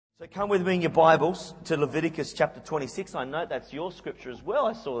So come with me in your Bibles to Leviticus chapter 26. I know that's your scripture as well.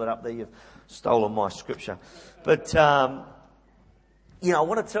 I saw that up there. You've stolen my scripture. But, I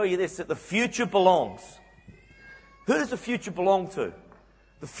want to tell you this, that the future belongs. Who does the future belong to?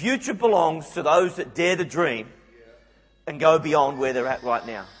 The future belongs to those that dare to dream and go beyond where they're at right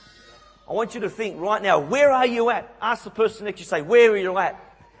now. I want you to think right now, where are you at? Ask the person next to you, say, where are you at?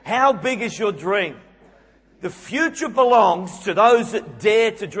 How big is your dream? The future belongs to those that dare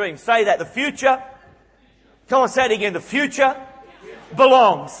to dream. Say that. The future, come on, say it again. The future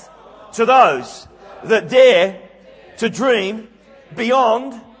belongs to those that dare to dream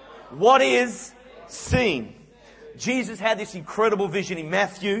beyond what is seen. Jesus had this incredible vision in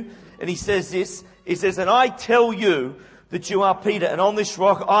Matthew, and he says this. He says, and I tell you that you are Peter, and on this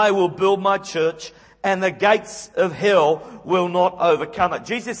rock I will build my church, and the gates of hell will not overcome it.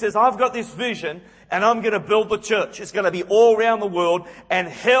 Jesus says, I've got this vision, and I'm going to build the church. It's going to be all around the world, and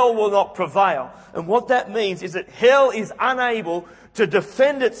hell will not prevail. And what that means is that hell is unable to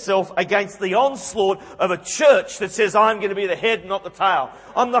defend itself against the onslaught of a church that says, I'm going to be the head, not the tail.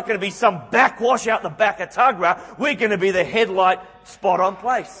 I'm not going to be some backwash out the back of Tuggerah. We're going to be the headlight spot on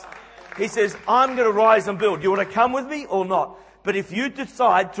place. He says, I'm going to rise and build. You want to come with me or not? But if you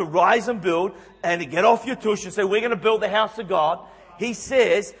decide to rise and build and to get off your tush and say, we're going to build the house of God, he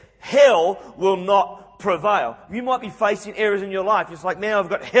says, hell will not prevail. You might be facing areas in your life. It's like, man, I've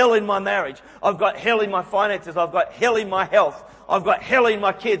got hell in my marriage. I've got hell in my finances. I've got hell in my health. I've got hell in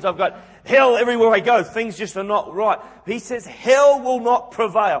my kids. I've got hell everywhere I go. Things just are not right. He says hell will not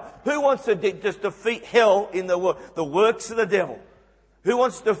prevail. Who wants to just defeat hell in the works of the devil? Who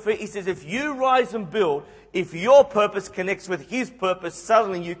wants to defeat? He says if you rise and build, if your purpose connects with his purpose,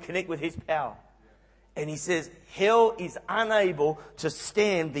 suddenly you connect with his power. And he says, hell is unable to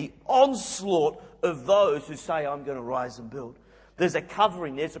stand the onslaught of those who say, I'm going to rise and build. There's a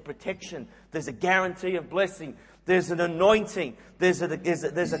covering, there's a protection, there's a guarantee of blessing, there's an anointing, there's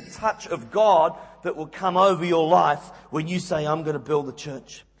a touch of God that will come over your life when you say, I'm going to build the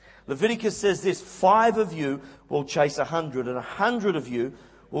church. Leviticus says this, 5 of you will chase 100, and 100 of you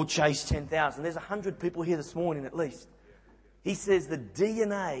will chase 10,000. There's 100 people here this morning at least. He says the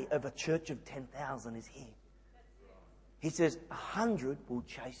DNA of a church of 10,000 is here. He says 100 will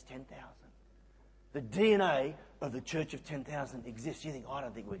chase 10,000. The DNA of the church of 10,000 exists. You think, I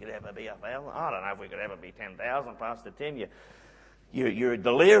don't think we could ever be 1,000. I don't know if we could ever be 10,000, Pastor Tim. You're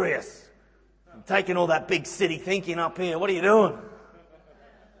delirious. I'm taking all that big city thinking up here. What are you doing?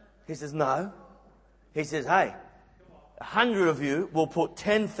 He says, no. He says, hey, 100 of you will put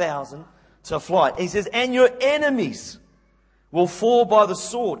 10,000 to flight. He says, and your enemies will fall by the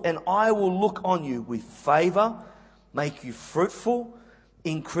sword, and I will look on you with favour, make you fruitful,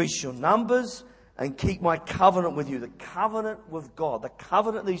 increase your numbers, and keep my covenant with you. The covenant with God, the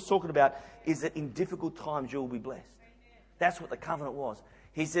covenant that he's talking about is that in difficult times you will be blessed. That's what the covenant was.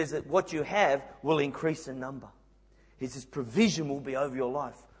 He says that what you have will increase in number. He says provision will be over your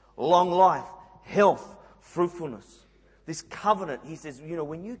life. Long life, health, fruitfulness. This covenant, he says,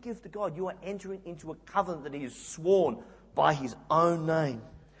 when you give to God, you are entering into a covenant that he has sworn by his own name.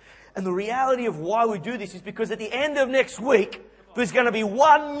 And the reality of why we do this is because at the end of next week, there's going to be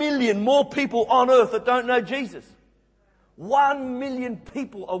 1 million more people on earth that don't know Jesus. 1 million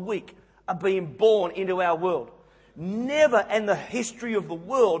people a week are being born into our world. Never in the history of the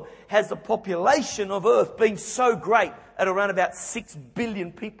world has the population of earth been so great at around about 6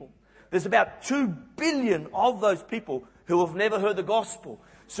 billion people. There's about 2 billion of those people who have never heard the gospel.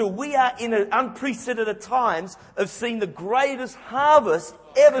 So we are in an unprecedented times of seeing the greatest harvest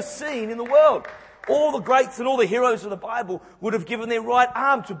ever seen in the world. All the greats and all the heroes of the Bible would have given their right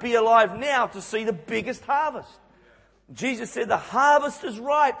arm to be alive now to see the biggest harvest. Jesus said the harvest is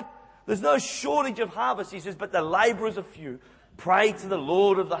ripe. There's no shortage of harvest. He says, but the labourers are few. Pray to the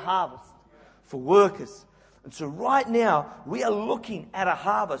Lord of the harvest for workers. And so right now we are looking at a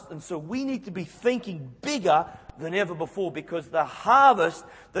harvest. And so we need to be thinking bigger than ever before, because the harvest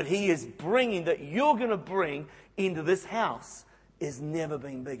that he is bringing, that you're going to bring into this house, has never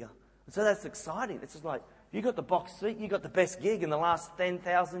been bigger. And so that's exciting. It's just like, you got the box seat, you got the best gig in the last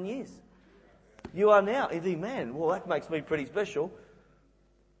 10,000 years. You are now. You think, man, well, that makes me pretty special,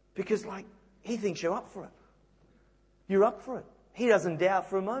 because he thinks you're up for it. You're up for it. He doesn't doubt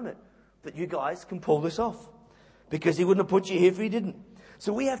for a moment that you guys can pull this off, because he wouldn't have put you here if he didn't.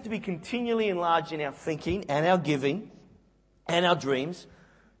 So we have to be continually enlarged in our thinking and our giving and our dreams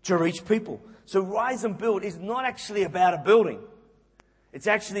to reach people. So Rise and Build is not actually about a building. It's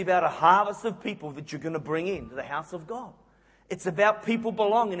actually about a harvest of people that you're going to bring into the house of God. It's about people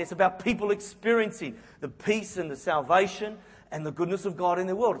belonging. It's about people experiencing the peace and the salvation and the goodness of God in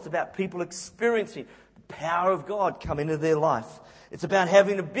their world. It's about people experiencing the power of God come into their life. It's about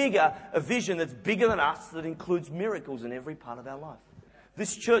having a vision that's bigger than us, that includes miracles in every part of our life.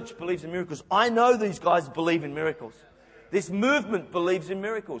 This church believes in miracles. I know these guys believe in miracles. This movement believes in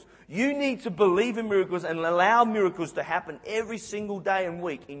miracles. You need to believe in miracles and allow miracles to happen every single day and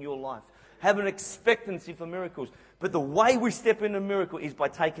week in your life. Have an expectancy for miracles. But the way we step into a miracle is by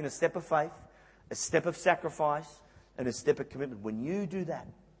taking a step of faith, a step of sacrifice, and a step of commitment. When you do that,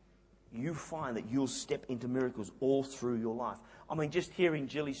 you find that you'll step into miracles all through your life. I mean, just hearing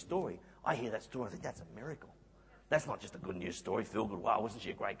Jilly's story, I hear that story, I think that's a miracle. That's not just a good news story, feel good, wow, wasn't she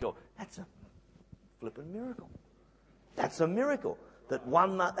a great girl? That's a flipping miracle. That's a miracle.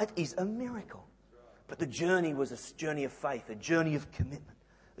 That is a miracle. But the journey was a journey of faith, a journey of commitment,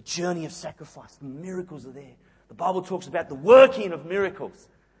 a journey of sacrifice. The miracles are there. The Bible talks about the working of miracles.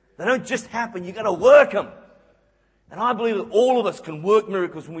 They don't just happen, you've got to work them. And I believe that all of us can work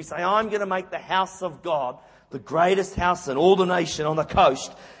miracles when we say, I'm going to make the house of God the greatest house in all the nation on the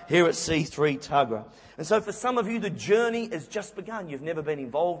coast here at C3 Tuggerah. And so for some of you, the journey has just begun. You've never been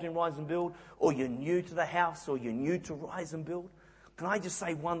involved in Rise and Build, or you're new to the house, or you're new to Rise and Build. Can I just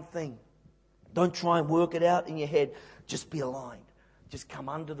say one thing? Don't try and work it out in your head. Just be aligned. Just come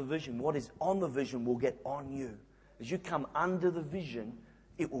under the vision. What is on the vision will get on you. As you come under the vision,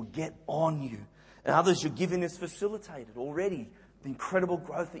 it will get on you. And others, you're giving this facilitated already. The incredible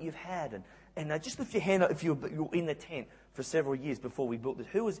growth that you've had. And just lift your hand up if you're in the tent for several years before we built this.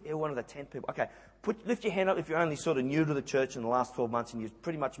 Who was one of the tent people? Okay, lift your hand up if you're only sort of new to the church in the last 12 months and you've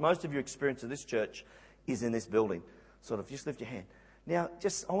pretty much most of your experience of this church is in this building. Sort of, just lift your hand. Now,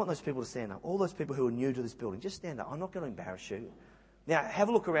 I want those people to stand up. All those people who are new to this building, just stand up. I'm not going to embarrass you. Now, have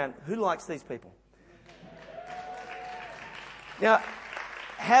a look around. Who likes these people? Now,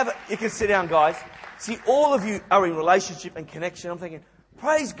 you can sit down, guys. See, all of you are in relationship and connection. I'm thinking,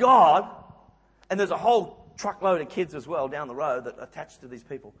 praise God. And there's a whole truckload of kids as well down the road that are attached to these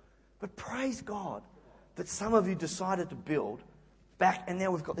people. But praise God that some of you decided to build back, and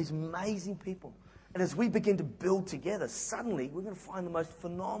now we've got these amazing people. And as we begin to build together, suddenly we're going to find the most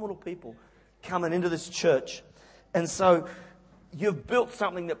phenomenal people coming into this church. And so you've built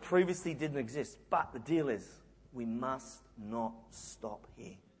something that previously didn't exist. But the deal is, we must not stop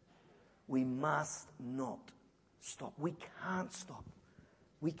here. We must not stop. We can't stop.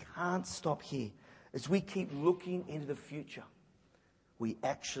 We can't stop here. As we keep looking into the future, we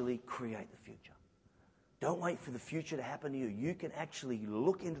actually create the future. Don't wait for the future to happen to you. You can actually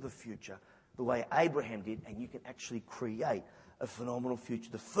look into the future the way Abraham did, and you can actually create a phenomenal future.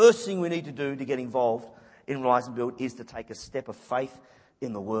 The first thing we need to do to get involved in Rise and Build is to take a step of faith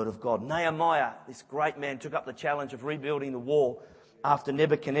in the Word of God. Nehemiah, this great man, took up the challenge of rebuilding the wall after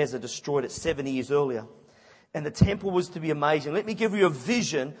Nebuchadnezzar destroyed it 70 years earlier. And the temple was to be amazing. Let me give you a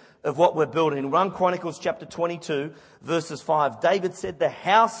vision of what we're building. In 1 Chronicles chapter 22, verses 5, David said, the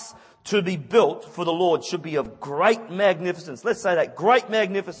house to be built for the Lord should be of great magnificence. Let's say that, great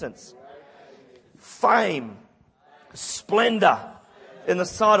magnificence. Fame, splendor in the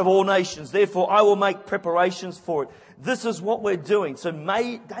sight of all nations. Therefore, I will make preparations for it. This is what we're doing. So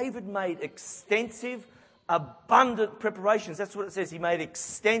David made extensive, abundant preparations. That's what it says. He made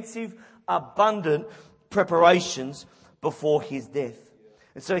extensive, abundant preparations before his death.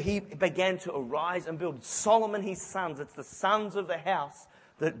 And so he began to arise and build. Solomon, his sons, it's the sons of the house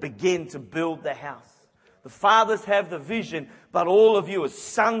that begin to build the house. The fathers have the vision, but all of you are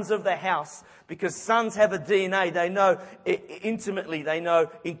sons of the house, because sons have a DNA. They know intimately, they know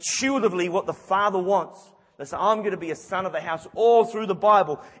intuitively what the father wants. They say, I'm going to be a son of the house. All through the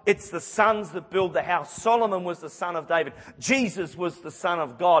Bible, it's the sons that build the house. Solomon was the son of David. Jesus was the son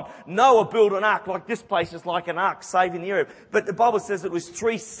of God. Noah built an ark. Like this place is like an ark, saving the area. But the Bible says it was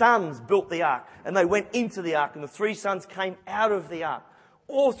 3 sons built the ark, and they went into the ark, and the 3 sons came out of the ark.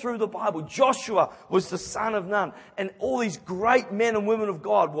 All through the Bible, Joshua was the son of Nun. And all these great men and women of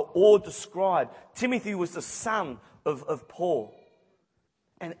God were all described. Timothy was the son of Paul.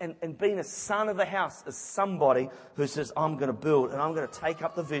 And being a son of the house is somebody who says, I'm going to build, and I'm going to take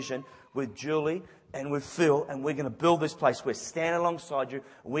up the vision with Julie and with Phil, and we're going to build this place. We're standing alongside you.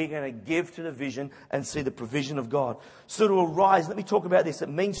 We're going to give to the vision and see the provision of God. So to arise, let me talk about this. It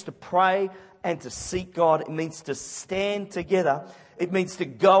means to pray and to seek God. It means to stand together. It means to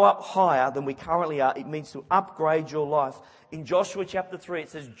go up higher than we currently are. It means to upgrade your life. In Joshua chapter 3, it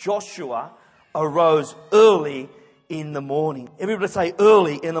says, Joshua arose early in the morning. Everybody say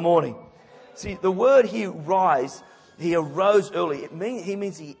early in the morning. See, the word here, rise, he arose early. He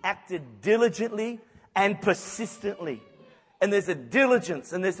means he acted diligently and persistently. And there's a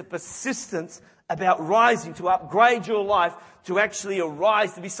diligence and there's a persistence about rising, to upgrade your life, to actually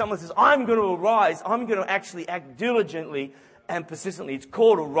arise, to be someone who says, I'm going to arise, I'm going to actually act diligently and persistently. It's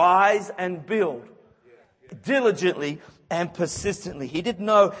called arise and build. Diligently and persistently. He didn't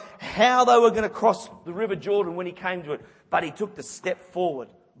know how they were going to cross the River Jordan when he came to it, but he took the step forward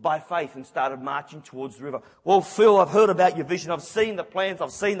by faith and started marching towards the river. Well, Phil, I've heard about your vision. I've seen the plans.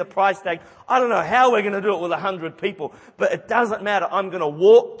 I've seen the price tag. I don't know how we're going to do it with 100 people, but it doesn't matter. I'm going to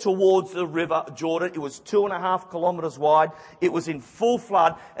walk towards the River Jordan. It was 2.5 kilometers wide. It was in full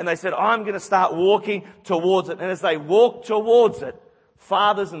flood, and they said, I'm going to start walking towards it. And as they walked towards it,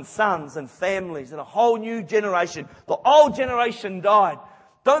 fathers and sons and families and a whole new generation, the old generation died.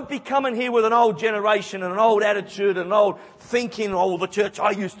 Don't be coming here with an old generation and an old attitude and an old thinking, oh, the church I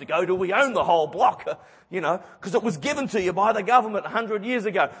used to go to, we own the whole block, because it was given to you by the government 100 years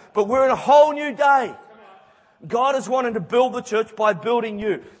ago. But we're in a whole new day. God is wanting to build the church by building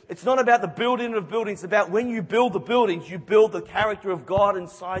you. It's not about the building of buildings. It's about when you build the buildings, you build the character of God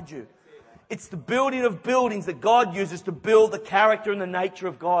inside you. It's the building of buildings that God uses to build the character and the nature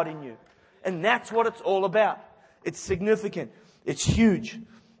of God in you. And that's what it's all about. It's significant. It's huge.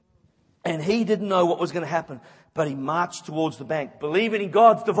 And he didn't know what was going to happen, but he marched towards the bank, believing in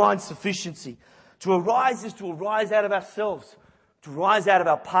God's divine sufficiency. To arise is to arise out of ourselves, to rise out of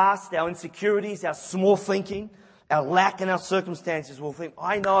our past, our insecurities, our small thinking, our lack and our circumstances. We'll think,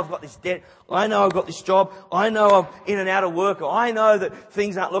 I know I've got this debt. I know I've got this job. I know I'm in and out of work. Or I know that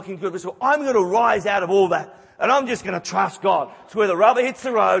things aren't looking good. So I'm going to rise out of all that. And I'm just going to trust God. So where the rubber hits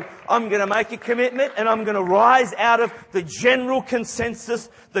the road, I'm going to make a commitment and I'm going to rise out of the general consensus,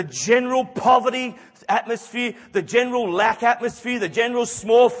 the general poverty atmosphere, the general lack atmosphere, the general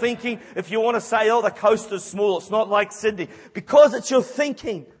small thinking. If you want to say, oh, the coast is small, it's not like Sydney. Because it's your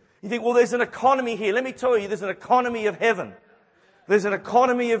thinking. You think, well, there's an economy here. Let me tell you, there's an economy of heaven. There's an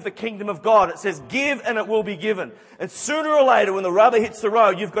economy of the kingdom of God. It says, give and it will be given. And sooner or later, when the rubber hits the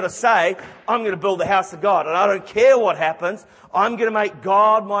road, you've got to say, I'm going to build the house of God. And I don't care what happens. I'm going to make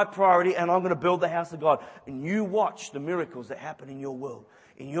God my priority and I'm going to build the house of God. And you watch the miracles that happen in your world,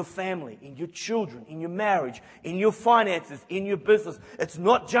 in your family, in your children, in your marriage, in your finances, in your business. It's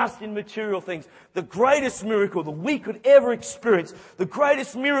not just in material things. The greatest miracle that we could ever experience, the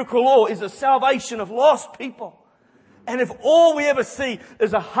greatest miracle of all, is the salvation of lost people. And if all we ever see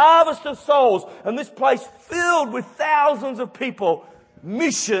is a harvest of souls and this place filled with thousands of people,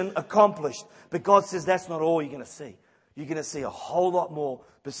 mission accomplished. But God says that's not all you're going to see. You're going to see a whole lot more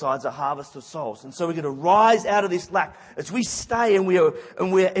besides a harvest of souls. And so we're going to rise out of this lack as we stay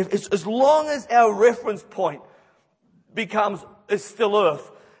as long as our reference point is still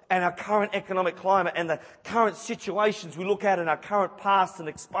earth and our current economic climate and the current situations we look at in our current past and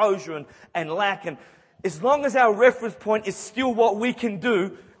exposure and lack, and as long as our reference point is still what we can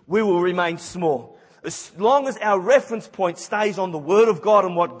do, we will remain small. As long as our reference point stays on the Word of God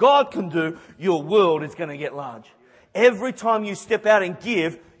and what God can do, your world is going to get large. Every time you step out and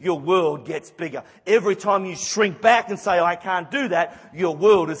give, your world gets bigger. Every time you shrink back and say, I can't do that, your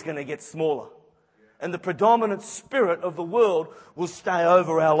world is going to get smaller. And the predominant spirit of the world will stay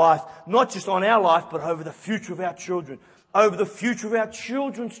over our life, not just on our life, but over the future of our children, over the future of our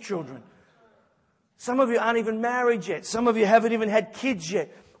children's children. Some of you aren't even married yet. Some of you haven't even had kids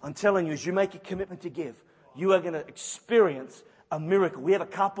yet. I'm telling you, as you make a commitment to give, you are going to experience a miracle. We have a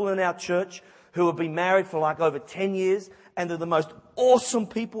couple in our church who have been married for like over 10 years, and they're the most awesome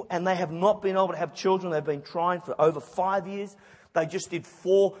people, and they have not been able to have children. They've been trying for over 5 years. They just did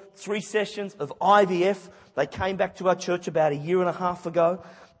 3 sessions of IVF. They came back to our church about 1.5 years ago,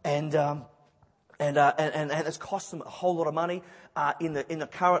 and it's cost them a whole lot of money. In the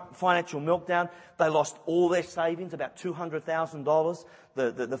current financial meltdown, they lost all their savings, about $200,000.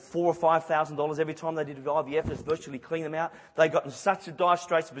 The $4,000 or $5,000 every time they did IVF has virtually cleaned them out. They got in such a dire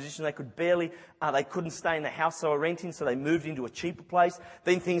straits position they couldn't stay in the house they were renting, so they moved into a cheaper place.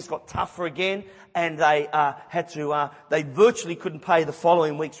 Then things got tougher again, and they they virtually couldn't pay the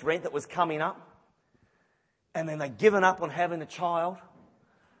following week's rent that was coming up. And then they'd given up on having a child,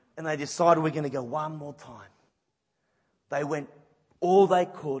 and they decided we're going to go one more time. They went all they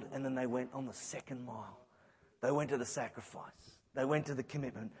could, and then they went on the second mile. They went to the sacrifice. They went to the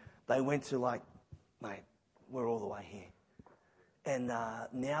commitment. They went to mate, we're all the way here. And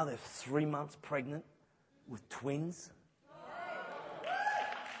now they're 3 months pregnant with twins.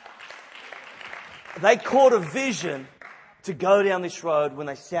 They caught a vision to go down this road when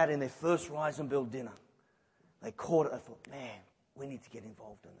they sat in their first Rise and Build dinner. They caught it. They thought, man, we need to get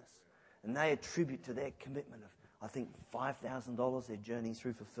involved in this. And they attribute to their commitment of, I think, $5,000 their journey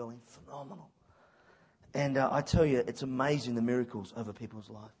through fulfilling. Phenomenal. And I tell you, it's amazing the miracles over people's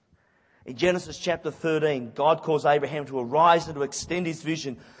life. In Genesis chapter 13, God calls Abraham to arise and to extend his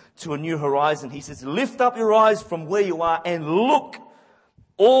vision to a new horizon. He says, lift up your eyes from where you are and look.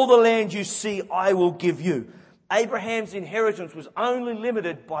 All the land you see, I will give you. Abraham's inheritance was only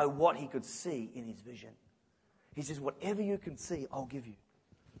limited by what he could see in his vision. He says, whatever you can see, I'll give you.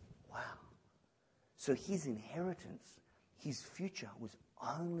 Wow. So his inheritance, his future was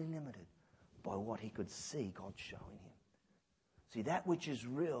only limited by what he could see God showing him. See, that which is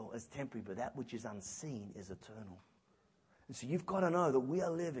real is temporary, but that which is unseen is eternal. And so you've got to know that we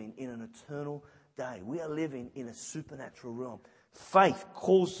are living in an eternal day. We are living in a supernatural realm. Faith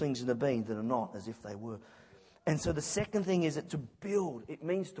calls things into being that are not as if they were. And so the second thing is that to build, it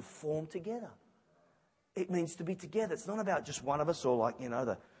means to form together. It means to be together. It's not about just one of us or like,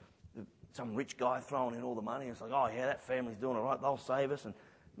 some rich guy throwing in all the money. It's like, oh yeah, that family's doing all right. They'll save us. And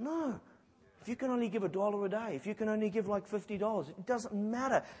no. If you can only give $1 a day, if you can only give like $50, it doesn't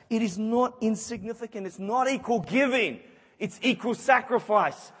matter. It is not insignificant. It's not equal giving. It's equal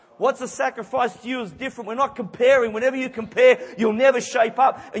sacrifice. What's a sacrifice to you is different. We're not comparing. Whenever you compare, you'll never shape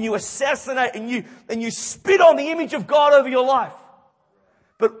up, and you assassinate and you spit on the image of God over your life.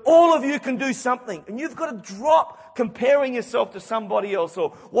 But all of you can do something, and you've got to drop comparing yourself to somebody else or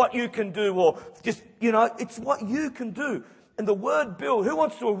what you can do or just, it's what you can do. And the word build, who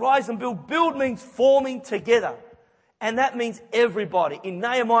wants to arise and build? Build means forming together. And that means everybody. In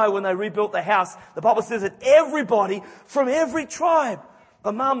Nehemiah, when they rebuilt the house, the Bible says that everybody from every tribe,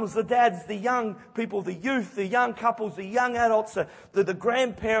 the mums, the dads, the young people, the youth, the young couples, the young adults, the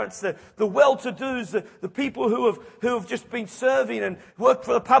grandparents, the well-to-dos, the people who have just been serving and worked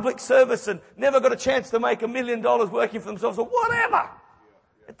for the public service and never got a chance to make $1 million working for themselves or whatever.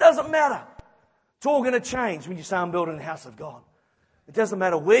 It doesn't matter. It's all going to change when you start building the house of God. It doesn't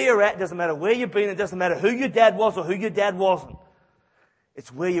matter where you're at. It doesn't matter where you've been. It doesn't matter who your dad was or who your dad wasn't.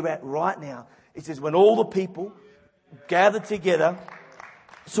 It's where you're at right now. It says when all the people gather together.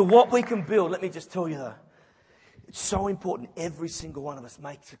 So what we can build, let me just tell you though, it's so important every single one of us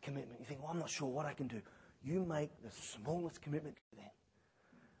makes a commitment. You think, well, I'm not sure what I can do. You make the smallest commitment then.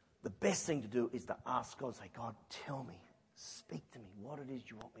 The best thing to do is to ask God, say, God, tell me, speak to me, what it is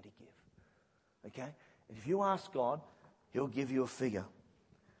you want me to give. Okay? And if you ask God, He'll give you a figure.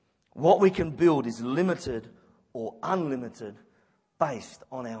 What we can build is limited or unlimited based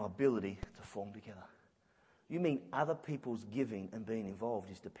on our ability to form together. You mean other people's giving and being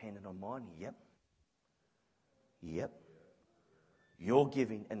involved is dependent on mine? Yep. Yep. Your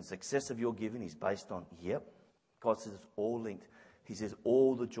giving and the success of your giving is based on, yep. God says it's all linked. He says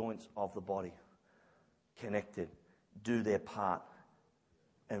all the joints of the body connected, do their part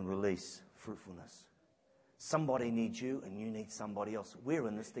and release fruitfulness. Somebody needs you and you need somebody else. We're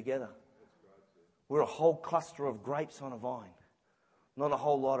in this together. We're a whole cluster of grapes on a vine, not a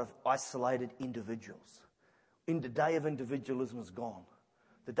whole lot of isolated individuals. The day of individualism is gone.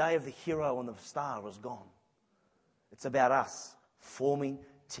 The day of the hero and the star is gone. It's about us forming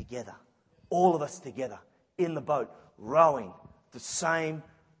together. All of us together in the boat, rowing the same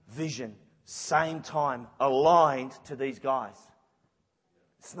vision, same time, aligned to these guys.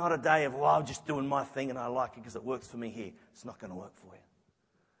 It's not a day of, well, I'm just doing my thing and I like it because it works for me here. It's not going to work for you.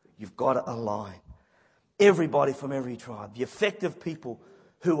 You've got to align. Everybody from every tribe. The effect of people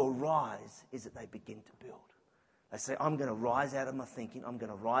who arise is that they begin to build. They say, I'm going to rise out of my thinking. I'm going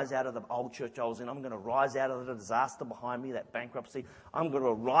to rise out of the old church I was in. I'm going to rise out of the disaster behind me, that bankruptcy. I'm going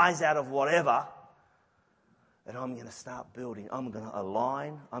to rise out of whatever. And I'm going to start building. I'm going to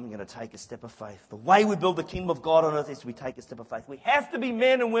align. I'm going to take a step of faith. The way we build the kingdom of God on earth is we take a step of faith. We have to be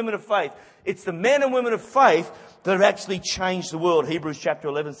men and women of faith. It's the men and women of faith that have actually changed the world. Hebrews chapter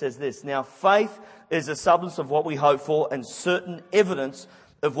 11 says this. Now faith is the substance of what we hope for and certain evidence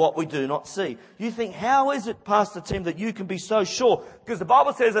of what we do not see. You think, how is it, Pastor Tim, that you can be so sure? Because the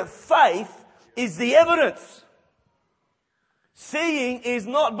Bible says that faith is the evidence. Seeing is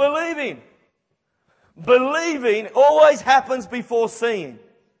not believing. Believing always happens before seeing.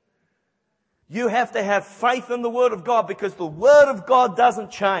 You have to have faith in the Word of God because the Word of God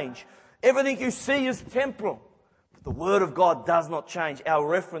doesn't change. Everything you see is temporal. But the Word of God does not change. Our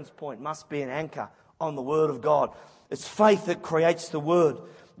reference point must be an anchor on the Word of God. It's faith that creates the Word.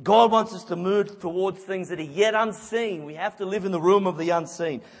 God wants us to move towards things that are yet unseen. We have to live in the room of the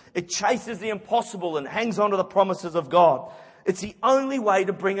unseen. It chases the impossible and hangs on to the promises of God. It's the only way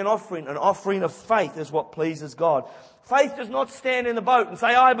to bring an offering. An offering of faith is what pleases God. Faith does not stand in the boat and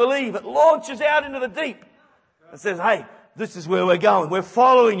say, I believe. It launches out into the deep and says, hey, this is where we're going. We're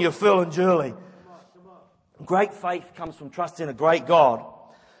following you, Phil and Julie. Great faith comes from trust in a great God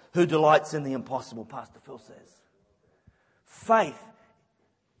who delights in the impossible, Pastor Phil says. Faith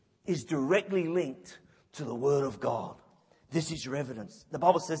is directly linked to the Word of God. This is your evidence. The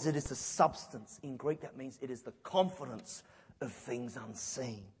Bible says it is the substance. In Greek, that means it is the confidence of things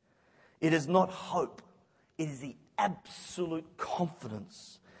unseen. It is not hope. It is the absolute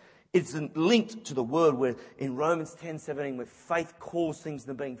confidence. It's linked to the Word, where in Romans 10:17, where faith calls things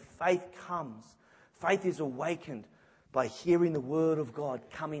into being. Faith comes. Faith is awakened by hearing the Word of God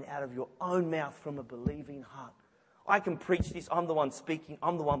coming out of your own mouth from a believing heart. I can preach this. I'm the one speaking.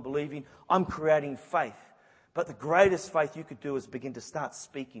 I'm the one believing. I'm creating faith. But the greatest faith you could do is begin to start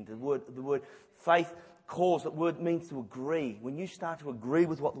speaking. The word faith calls. That word means to agree. When you start to agree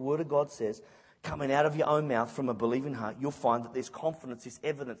with what the Word of God says, coming out of your own mouth from a believing heart, you'll find that there's confidence, this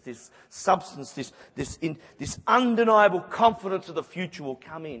evidence, this substance, this undeniable confidence of the future will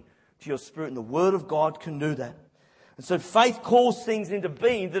come in to your spirit. And the Word of God can do that. And so faith calls things into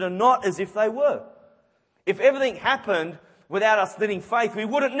being that are not as if they were. If everything happened without us needing faith, we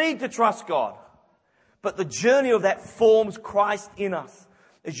wouldn't need to trust God. But the journey of that forms Christ in us.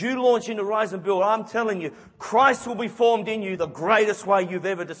 As you launch into Rise and Build, I'm telling you, Christ will be formed in you the greatest way you've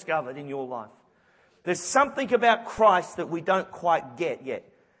ever discovered in your life. There's something about Christ that we don't quite get yet.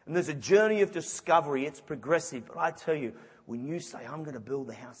 And there's a journey of discovery. It's progressive. But I tell you, when you say, I'm going to build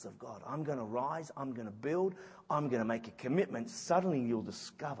the house of God, I'm going to rise, I'm going to build, I'm going to make a commitment, suddenly you'll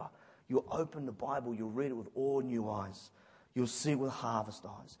discover. You'll open the Bible, you'll read it with all new eyes. You'll see it with harvest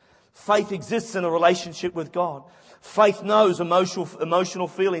eyes. Faith exists in a relationship with God. Faith knows emotional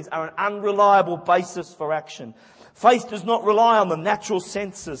feelings are an unreliable basis for action. Faith does not rely on the natural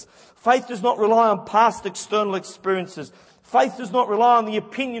senses. Faith does not rely on past external experiences. Faith does not rely on the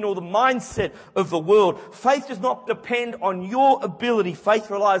opinion or the mindset of the world. Faith does not depend on your ability. Faith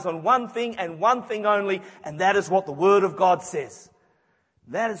relies on one thing and one thing only, and that is what the Word of God says.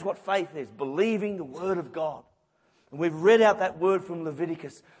 That is what faith is, believing the Word of God. And we've read out that word from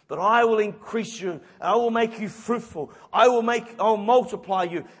Leviticus, that I will increase you, and I will make you fruitful. I will multiply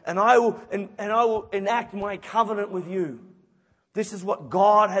you, and I will enact my covenant with you. This is what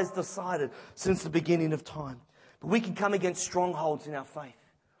God has decided since the beginning of time. But we can come against strongholds in our faith.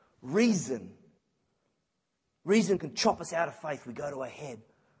 Reason can chop us out of faith. We go to our head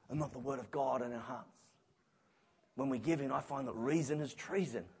and not the Word of God in our hearts. When we give in, I find that reason is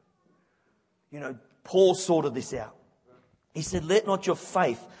treason. Paul sorted this out. He said, let not your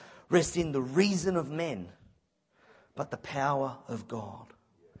faith rest in the reason of men, but the power of God.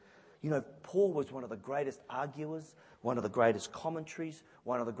 Paul was one of the greatest arguers, one of the greatest commentaries,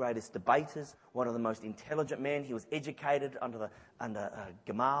 one of the greatest debaters, one of the most intelligent men. He was educated under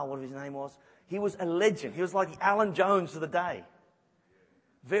Gamaliel, whatever his name was. He was a legend. He was like the Alan Jones of the day.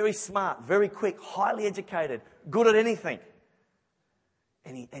 Very smart, very quick, highly educated, good at anything.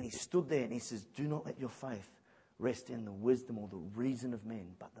 And he stood there and he says, do not let your faith rest in the wisdom or the reason of men,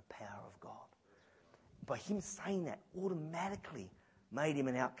 but the power of God. By him saying that, automatically made him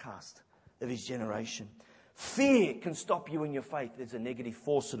an outcast of his generation. Fear can stop you in your faith. There's a negative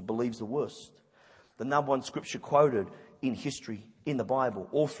force that believes the worst. The number one scripture quoted in history, in the Bible,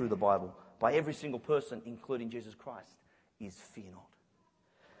 all through the Bible, by every single person, including Jesus Christ, is fear not.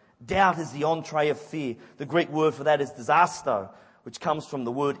 Doubt is the entree of fear. The Greek word for that is disaster, which comes from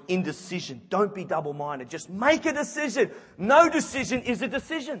the word indecision. Don't be double-minded. Just make a decision. No decision is a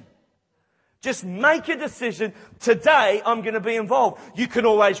decision. Just make a decision. Today, I'm going to be involved. You can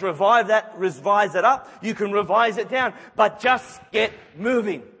always revise it up. You can revise it down. But just get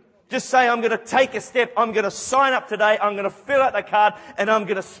moving. Just say, I'm going to take a step. I'm going to sign up today. I'm going to fill out the card. And I'm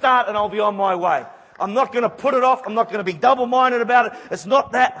going to start and I'll be on my way. I'm not going to put it off. I'm not going to be double-minded about it. It's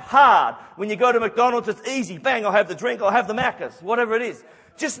not that hard. When you go to McDonald's, it's easy. Bang, I'll have the drink. I'll have the Maccas. Whatever it is.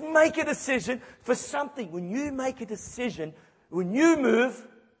 Just make a decision for something. When you make a decision, when you move,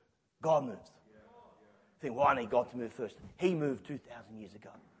 God moves. You think, well, I need God to move first. He moved 2,000 years ago.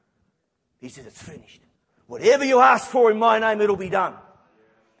 He said, it's finished. Whatever you ask for in my name, it'll be done.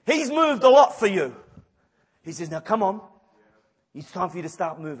 He's moved a lot for you. He says, now come on. It's time for you to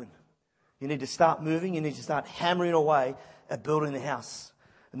start moving. You need to start moving. You need to start hammering away at building the house.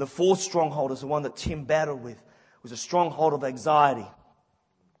 And the fourth stronghold is the one that Tim battled with. It was a stronghold of anxiety.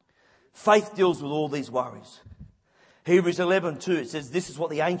 Faith deals with all these worries. Hebrews 11:2, it says, this is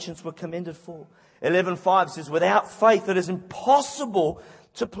what the ancients were commended for. 11:5 says, without faith it is impossible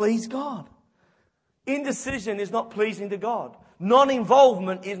to please God. Indecision is not pleasing to God.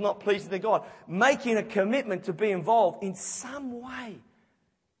 Non-involvement is not pleasing to God. Making a commitment to be involved in some way,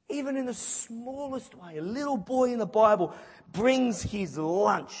 even in the smallest way. A little boy in the Bible brings his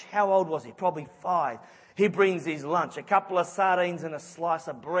lunch. How old was he? Probably 5. He brings his lunch, a couple of sardines and a slice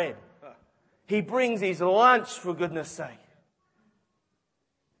of bread. He brings his lunch, for goodness sake.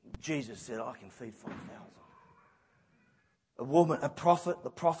 Jesus said, I can feed 5,000. The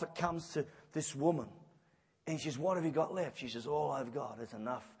prophet comes to this woman and she says, what have you got left? She says, all I've got is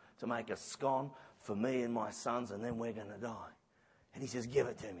enough to make a scone for me and my sons, and then we're going to die. And he says, give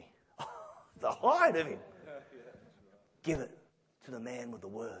it to me. The height of him. Give it to the man with the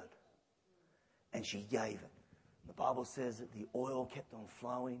word. And she gave it. The Bible says that the oil kept on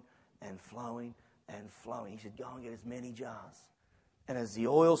flowing and flowing and flowing. He said, go and get as many jars. And as the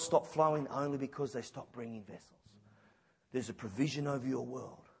oil stopped flowing, only because they stopped bringing vessels. There's a provision over your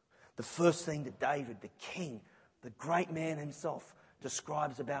world. The first thing that David, the king, the great man himself,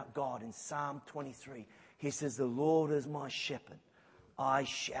 describes about God in Psalm 23. He says, the Lord is my shepherd. I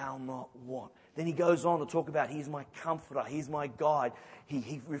shall not want. Then he goes on to talk about He's my comforter. He's my guide.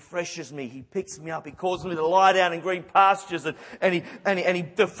 He refreshes me. He picks me up. He causes me to lie down in green pastures, and he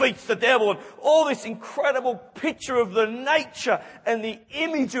defeats the devil. And all this incredible picture of the nature and the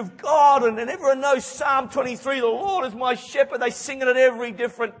image of God. And everyone knows Psalm 23, the Lord is my shepherd. They sing it at every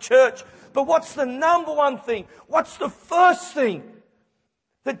different church. But what's the number one thing? What's the first thing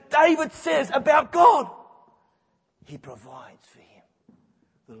that David says about God? He provides for him.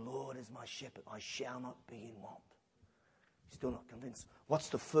 The Lord is my shepherd. I shall not be in want. Still not convinced. What's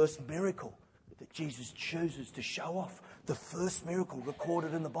the first miracle that Jesus chooses to show off? The first miracle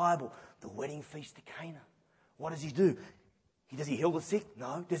recorded in the Bible. The wedding feast to Cana. What does he do? Does he heal the sick?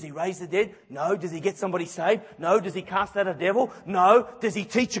 No. Does he raise the dead? No. Does he get somebody saved? No. Does he cast out a devil? No. Does he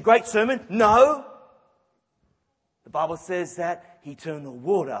teach a great sermon? No. The Bible says that he turned the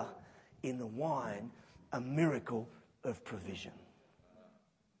water into wine, a miracle of provision.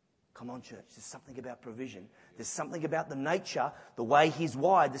 Come on, church. There's something about provision. There's something about the nature, the way He's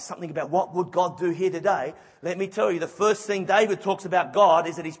wired. There's something about what would God do here today. Let me tell you, the first thing David talks about God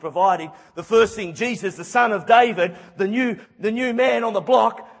is that He's providing. The first thing Jesus, the son of David, the new man on the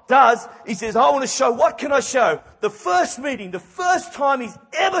block, does, he says, I want to show, what can I show? The first meeting, the first time he's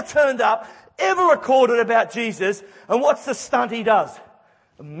ever turned up, ever recorded about Jesus. And what's the stunt he does?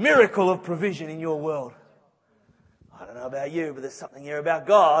 A miracle of provision in your world. I don't know about you, but there's something here about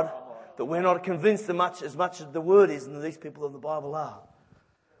God that we're not convinced as much as the Word is, and these people in the Bible are.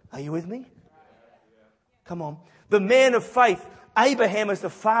 Are you with me? Come on. The man of faith, Abraham, is the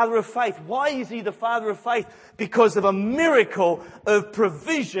father of faith. Why is he the father of faith? Because of a miracle of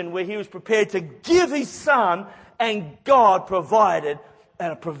provision where he was prepared to give his son, and God provided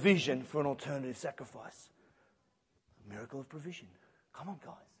a provision for an alternative sacrifice. A miracle of provision. Come on,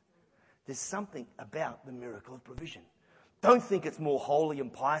 guys. There's something about the miracle of provision. Don't think it's more holy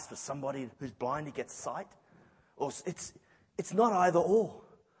and pious for somebody who's blind to get sight. Or it's not either or.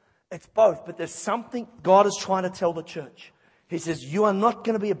 It's both. But there's something God is trying to tell the church. He says, you are not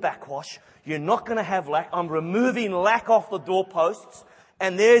going to be a backwash. You're not going to have lack. I'm removing lack off the doorposts.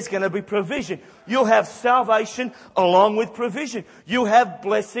 And there's going to be provision. You'll have salvation along with provision. You'll have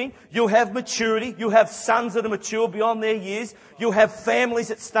blessing. You'll have maturity. You'll have sons that are mature beyond their years. You'll have families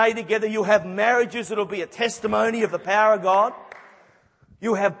that stay together. You'll have marriages that will be a testimony of the power of God.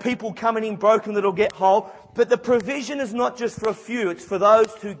 You'll have people coming in broken that will get whole. But the provision is not just for a few. It's for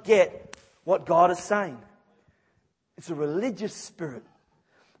those who get what God is saying. It's a religious spirit.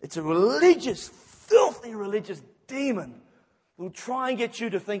 It's a religious, filthy religious demon. We'll try and get you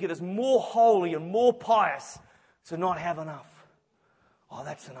to think it is more holy and more pious to not have enough. Oh,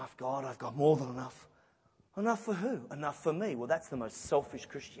 that's enough, God. I've got more than enough. Enough for who? Enough for me. Well, that's the most selfish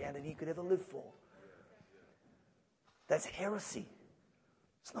Christianity you could ever live for. That's heresy.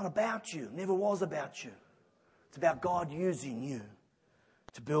 It's not about you. It never was about you. It's about God using you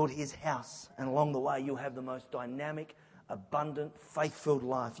to build His house. And along the way, you'll have the most dynamic, abundant, faith-filled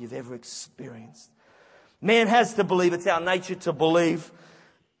life you've ever experienced. Man has to believe. It's our nature to believe.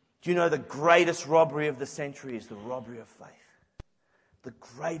 Do you know the greatest robbery of the century is the robbery of faith? The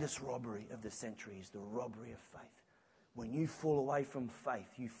greatest robbery of the century is the robbery of faith. When you fall away from faith,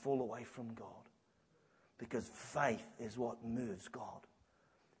 you fall away from God. Because faith is what moves God.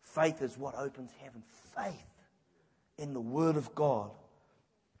 Faith is what opens heaven. Faith in the Word of God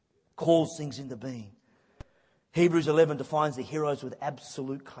calls things into being. Hebrews 11 defines the heroes with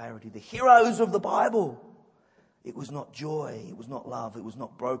absolute clarity. The heroes of the Bible. It was not joy, it was not love, it was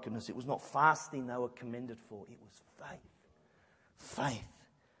not brokenness, it was not fasting they were commended for. It was faith. Faith.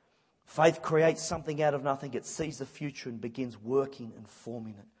 Faith creates something out of nothing. It sees the future and begins working and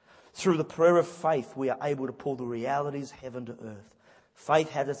forming it. Through the prayer of faith, we are able to pull the realities of heaven to earth.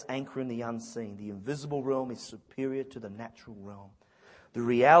 Faith has its anchor in the unseen. The invisible realm is superior to the natural realm. The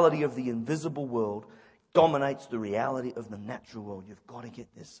reality of the invisible world dominates the reality of the natural world. You've got to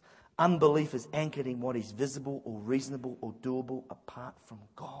get this. Unbelief is anchored in what is visible or reasonable or doable apart from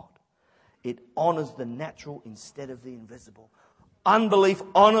God. It honors the natural instead of the invisible. Unbelief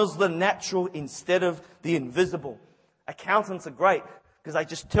honors the natural instead of the invisible. Accountants are great because they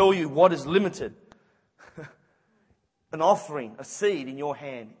just tell you what is limited. An offering, a seed in your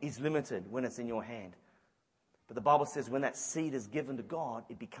hand is limited when it's in your hand. But the Bible says when that seed is given to God,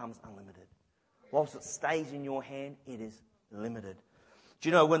 it becomes unlimited. Whilst it stays in your hand, it is limited. Do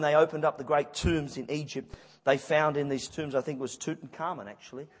you know when they opened up the great tombs in Egypt, they found in these tombs, I think it was Tutankhamun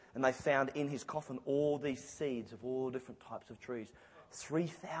actually, and they found in his coffin all these seeds of all different types of trees.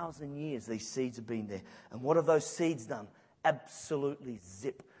 3,000 years these seeds have been there. And what have those seeds done? Absolutely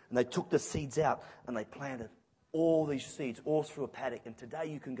zip. And they took the seeds out and they planted all these seeds all through a paddock. And today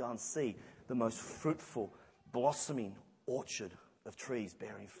you can go and see the most fruitful, blossoming orchard of trees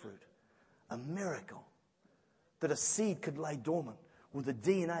bearing fruit. A miracle that a seed could lay dormant with the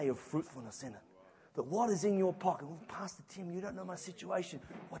DNA of fruitfulness in it. That what is in your pocket? Well, Pastor Tim, you don't know my situation.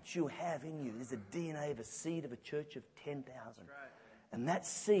 What you have in you is the DNA of a seed of a church of 10,000. And that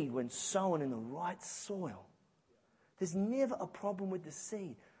seed, when sown in the right soil, there's never a problem with the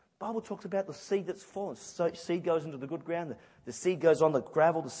seed. The Bible talks about the seed that's fallen. Seed goes into the good ground. The seed goes on the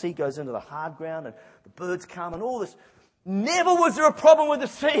gravel. The seed goes into the hard ground. And the birds come and all this. Never was there a problem with the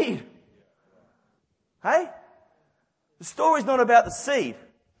seed. Hey? The story's not about the seed.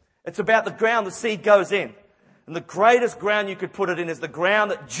 It's about the ground the seed goes in. And the greatest ground you could put it in is the ground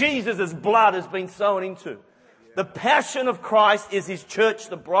that Jesus' blood has been sown into. The passion of Christ is His church,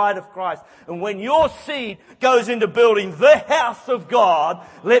 the bride of Christ. And when your seed goes into building the house of God,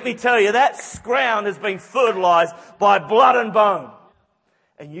 let me tell you, that ground has been fertilized by blood and bone.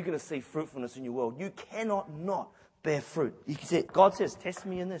 And you're going to see fruitfulness in your world. You cannot not bear fruit. God says, test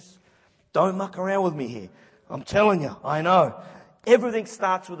me in this. Don't muck around with me here. I'm telling you, I know. Everything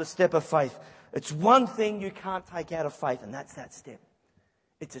starts with a step of faith. It's one thing you can't take out of faith, and that's that step.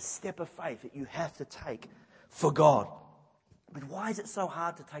 It's a step of faith that you have to take for God. But why is it so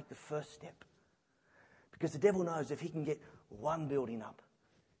hard to take the first step? Because the devil knows if he can get one building up,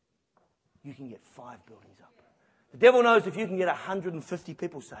 you can get 5 buildings up. The devil knows if you can get 150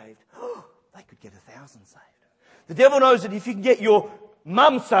 people saved, they could get 1,000 saved. The devil knows that if you can get your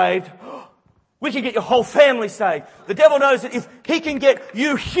mum saved, we can get your whole family saved. The devil knows that if he can get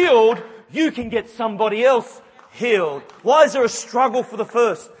you healed, you can get somebody else healed. Why is there a struggle for the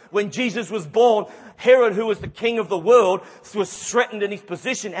first? When Jesus was born, Herod, who was the king of the world, was threatened in his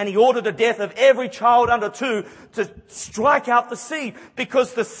position, and he ordered the death of every child under 2 to strike out the seed.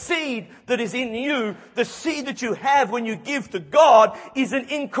 Because the seed that is in you, the seed that you have when you give to God, is an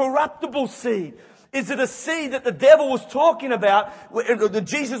incorruptible seed. Is it a seed that the devil was talking about, that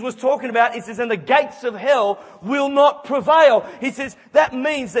Jesus was talking about? He says, and the gates of hell will not prevail. He says, that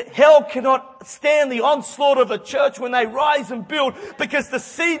means that hell cannot stand the onslaught of the church when they rise and build, because the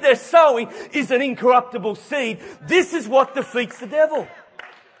seed they're sowing is an incorruptible seed. This is what defeats the devil.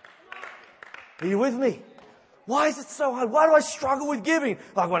 Are you with me? Why is it so hard? Why do I struggle with giving?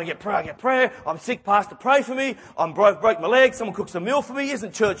 I want to get prayer, I get prayer. I'm sick, Pastor, pray for me. I'm broke my leg. Someone cooks a meal for me.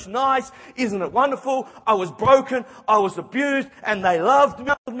 Isn't church nice? Isn't it wonderful? I was broken. I was abused, and they loved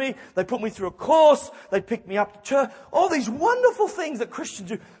me. They put me through a course. They picked me up to church. All these wonderful things that Christians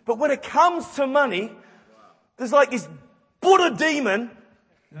do. But when it comes to money, there's like this Buddha demon,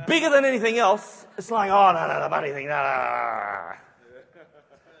 bigger than anything else. It's like, oh, no, the money thing, no.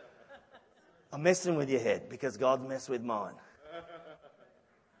 I'm messing with your head because God's messed with mine.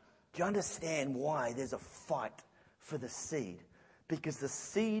 Do you understand why there's a fight for the seed? Because the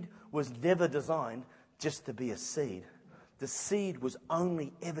seed was never designed just to be a seed. The seed was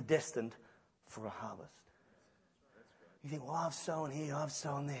only ever destined for a harvest. You think, well, I've sown here, I've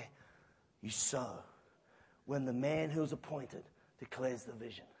sown there. You sow when the man who's appointed declares the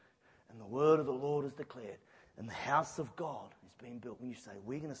vision. And the word of the Lord is declared. And the house of God is being built. When you say,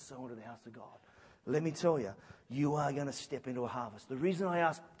 we're going to sow into the house of God, let me tell you, you are going to step into a harvest. The reason I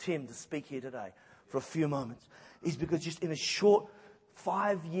asked Tim to speak here today for a few moments is because just in a short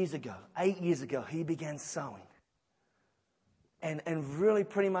 8 years ago, he began sowing. And really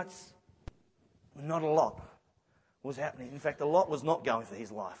pretty much not a lot was happening. In fact, a lot was not going for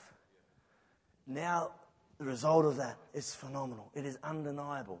his life. Now, the result of that is phenomenal. It is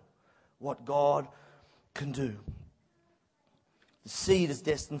undeniable what God can do. The seed is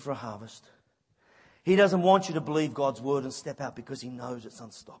destined for a harvest. He doesn't want you to believe God's word and step out because He knows it's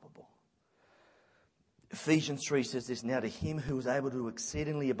unstoppable. Ephesians 3 says this, now to Him who is able to do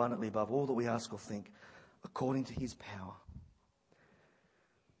exceedingly abundantly above all that we ask or think, according to His power.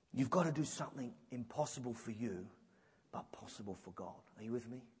 You've got to do something impossible for you, but possible for God. Are you with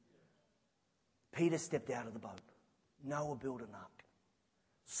me? Peter stepped out of the boat. Noah built an ark.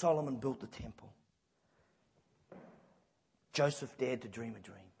 Solomon built the temple. Joseph dared to dream a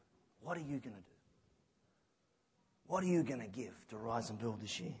dream. What are you going to do? What are you going to give to Rise and Build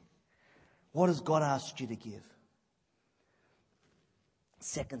this year? What has God asked you to give?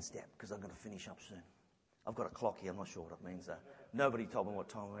 Second step, because I'm going to finish up soon. I've got a clock here. I'm not sure what it means, though. Nobody told me what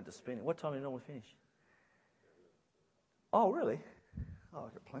time we went to spin it. What time do you normally finish? Oh, really? Oh,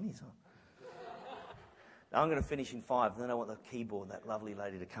 I've got plenty of time. Now, I'm going to finish in 5. Then I want the keyboard, that lovely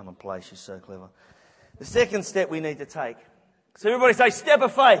lady, to come and play. She's so clever. The second step we need to take. So everybody say, step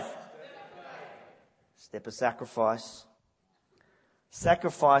of faith. Step of sacrifice.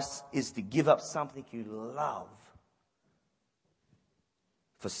 Sacrifice is to give up something you love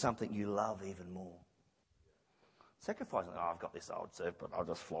for something you love even more. Sacrifice, I've got this old surf, but I'll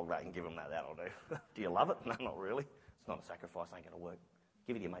just flog that and give them that. That'll do. Do you love it? No, not really. It's not a sacrifice. Ain't going to work.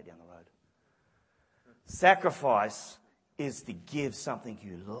 Give it to your mate down the road. Sacrifice is to give something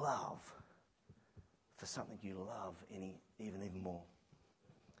you love for something you love even more.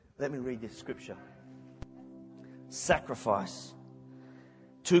 Let me read this scripture. Sacrifice.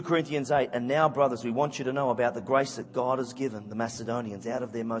 2 Corinthians 8, and now, brothers, we want you to know about the grace that God has given the Macedonians out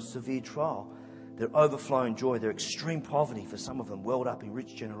of their most severe trial, their overflowing joy, their extreme poverty, for some of them welled up in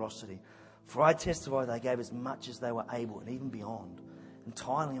rich generosity. For I testify they gave as much as they were able and even beyond,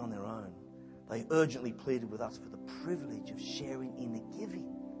 entirely on their own. They urgently pleaded with us for the privilege of sharing in the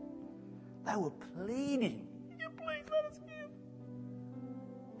giving. They were pleading, "Will you please let us give?"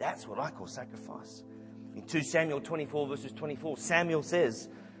 That's what I call sacrifice. In 2 Samuel 24 verses 24, Samuel says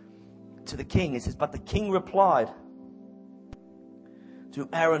to the king, he says, but the king replied to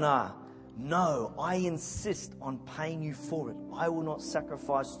Araunah, "No, I insist on paying you for it. I will not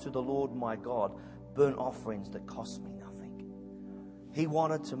sacrifice to the Lord my God burnt offerings that cost me nothing." He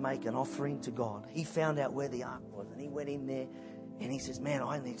wanted to make an offering to God. He found out where the ark was and he went in there and he says, "Man,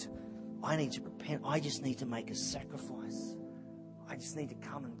 I need to repent. I just need to make a sacrifice. I just need to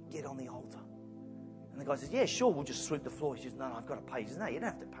come and get on the altar." And the guy says, "Yeah, sure, we'll just sweep the floor." He says, "No, I've got to pay." He says, "No, you don't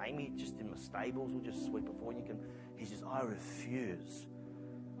have to pay me. Just in my stables, we'll just sweep the floor. You can." He says, "I refuse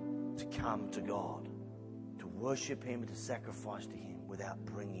to come to God, to worship Him, to sacrifice to Him without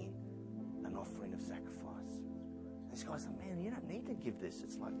bringing an offering of sacrifice." And this guy said, "Man, you don't need to give this.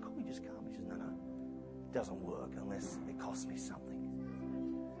 It's like, cool, you just come." He says, "No, it doesn't work unless it costs me something."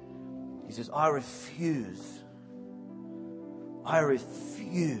 He says, I refuse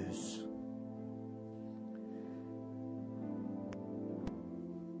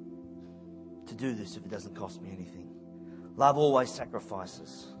to do this if it doesn't cost me anything. Love always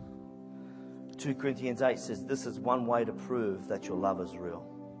sacrifices. 2 Corinthians 8 says this is one way to prove that your love is real.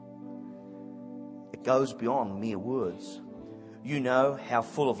 It goes beyond mere words. You know how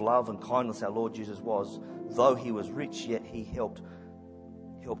full of love and kindness our Lord Jesus was. Though He was rich, yet He helped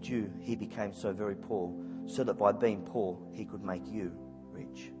you. He became so very poor, so that by being poor, He could make you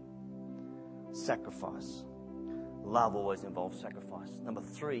rich. Sacrifice. Love always involves sacrifice. Number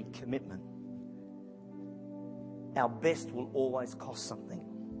 3, commitment. Our best will always cost something.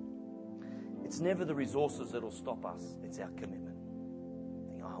 It's never the resources that'll stop us. It's our commitment.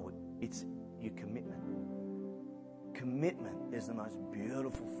 It's your commitment. Commitment is the most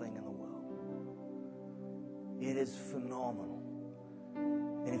beautiful thing in the world. It is phenomenal.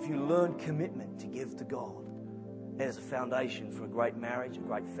 And if you learn commitment to give to God, that is a foundation for a great marriage, a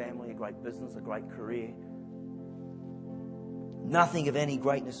great family, a great business, a great career. Nothing of any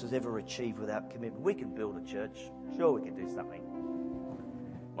greatness was ever achieved without commitment. We can build a church. Sure, we can do something.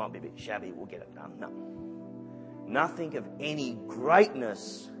 Might be a bit shabby, we'll get it done. No. Nothing of any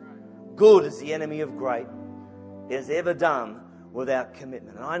greatness, good is the enemy of great, is ever done without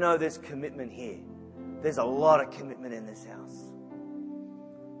commitment. And I know there's commitment here. There's a lot of commitment in this house.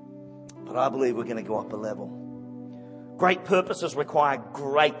 But I believe we're going to go up a level. Great purposes require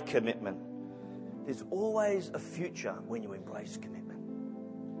great commitment. There's always a future when you embrace commitment.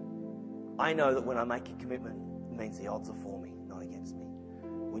 I know that when I make a commitment, it means the odds are for me, not against me.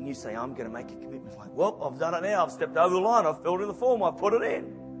 When you say, I'm going to make a commitment, it's like, well, I've done it now. I've stepped over the line. I've filled in the form. I've put it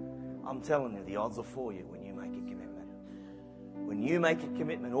in. I'm telling you, the odds are for you when you make a commitment. When you make a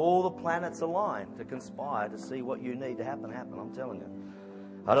commitment, all the planets align to conspire to see what you need to happen. I'm telling you.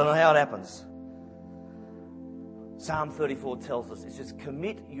 I don't know how it happens. Psalm 34 tells us, it says,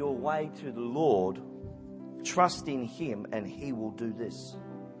 commit your way to the Lord, trust in Him, and He will do this.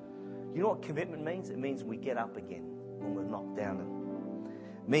 You know what commitment means? It means we get up again when we're knocked down.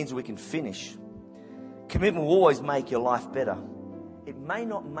 It means we can finish. Commitment will always make your life better. It may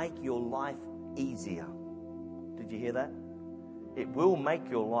not make your life easier. Did you hear that? It will make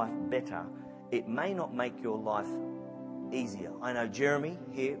your life better. it may not make your life easier. I know Jeremy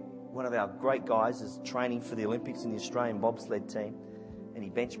here, one of our great guys, is training for the Olympics in the Australian bobsled team, and he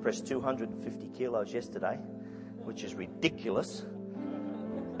bench pressed 250 kilos yesterday, which is ridiculous.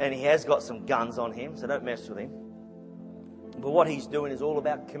 And he has got some guns on him, so don't mess with him. But what he's doing is all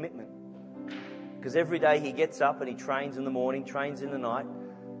about commitment. Because every day he gets up and he trains in the morning, trains in the night,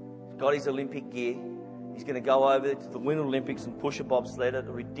 got his Olympic gear. He's going to go over to the Winter Olympics and push a bobsled at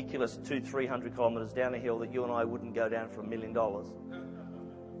a ridiculous 200-300 kilometres down a hill that you and I wouldn't go down for $1 million.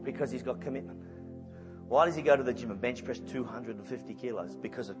 Because he's got commitment. Why does he go to the gym and bench press 250 kilos?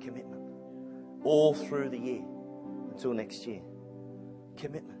 Because of commitment. All through the year until next year.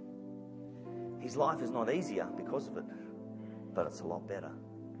 Commitment. His life is not easier because of it, but it's a lot better.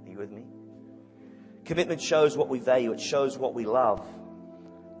 Are you with me? Commitment shows what we value. It shows what we love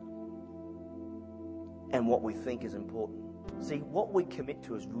and what we think is important. See, what we commit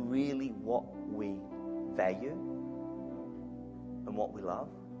to is really what we value and what we love.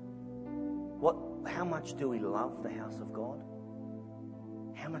 How much do we love the house of God?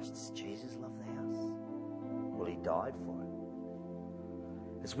 How much does Jesus love the house? Well, he died for it.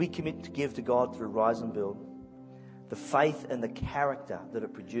 As we commit to give to God through Rise and Build, the faith and the character that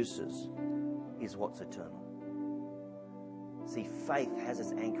it produces is what's eternal. See, faith has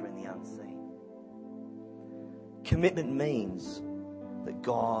its anchor in the unseen. Commitment means that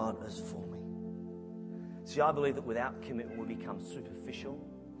God is for me. See, I believe that without commitment we become superficial,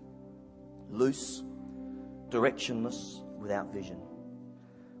 loose, directionless, without vision.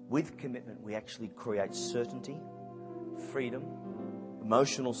 With commitment we actually create certainty, freedom,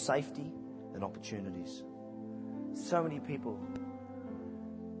 emotional safety, and opportunities. So many people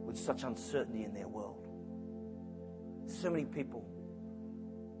with such uncertainty in their world. So many people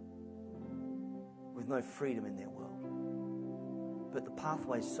with no freedom in their world. But the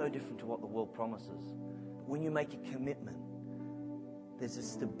pathway is so different to what the world promises. When you make a commitment, there's a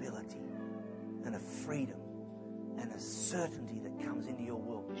stability and a freedom and a certainty that comes into your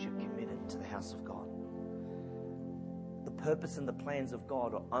world because you're committed to the house of God. The purpose and the plans of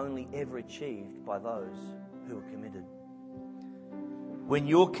God are only ever achieved by those who are committed. When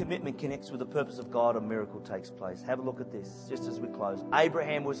your commitment connects with the purpose of God, a miracle takes place. Have a look at this, just as we close.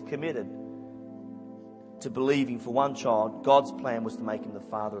 Abraham was committed to believing for one child. God's plan was to make him the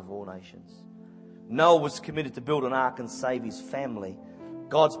father of all nations. Noah was committed to build an ark and save his family.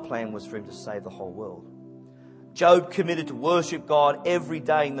 God's plan was for him to save the whole world. Job committed to worship God every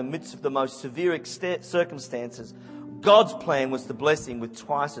day in the midst of the most severe circumstances. God's plan was to bless him with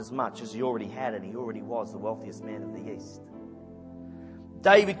twice as much as he already had, and he already was the wealthiest man of the East.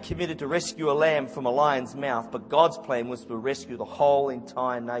 David committed to rescue a lamb from a lion's mouth, but God's plan was to rescue the whole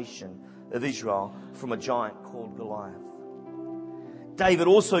entire nation of Israel from a giant called Goliath. David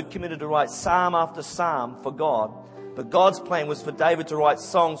also committed to write psalm after psalm for God, but God's plan was for David to write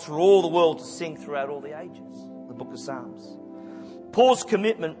songs for all the world to sing throughout all the ages, the book of Psalms. Paul's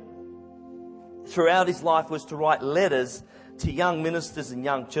commitment throughout his life was to write letters to young ministers and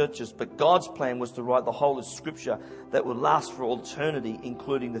young churches, but God's plan was to write the whole of Scripture that would last for eternity,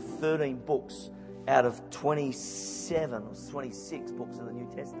 including the 13 books out of 27 or 26 books of the New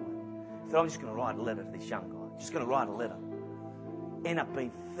Testament. He said, I'm just going to write a letter to this young guy. Just going to write a letter. End up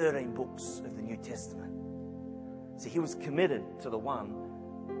being 13 books of the New Testament. So he was committed to the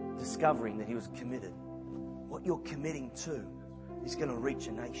one, discovering that he was committed. What you're committing to is going to reach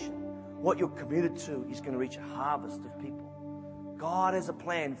a nation. What you're committed to is going to reach a harvest of people. God has a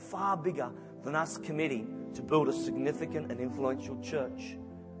plan far bigger than us committing to build a significant and influential church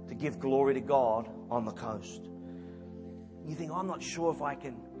to give glory to God on the coast. You think, I'm not sure if I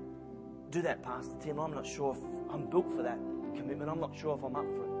can do that, Pastor Tim. I'm not sure if I'm built for that commitment. I'm not sure if I'm up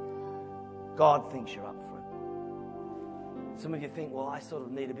for it. God thinks you're up for it. Some of you think, well, I sort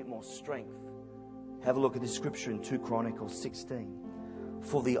of need a bit more strength. Have a look at this scripture in 2 Chronicles 16.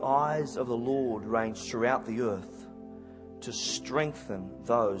 For the eyes of the Lord range throughout the earth to strengthen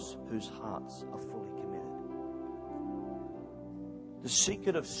those whose hearts are fully committed. The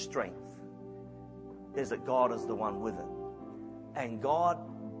secret of strength is that God is the one with it. And God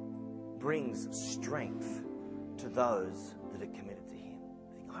brings strength to those that are committed to Him.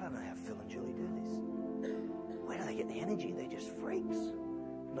 You think, I don't know how Phil and Julie do this. Where do they get the energy? They're just freaks.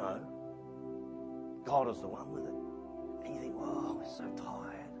 No. God is the one with it. And you think, whoa, we're so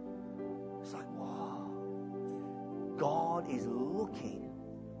tired. It's like, whoa. God is looking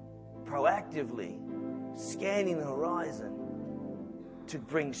proactively, scanning the horizon to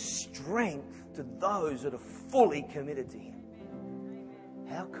bring strength to those that are fully committed to Him.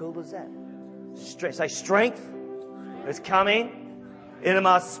 How cool is that? Say, strength is coming into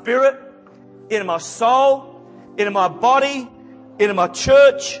my spirit, into my soul, into my body, into my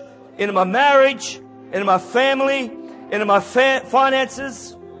church, into my marriage, into my family, into my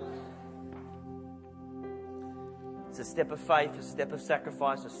finances. It's a step of faith, a step of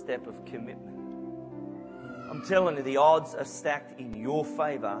sacrifice, a step of commitment. I'm telling you, the odds are stacked in your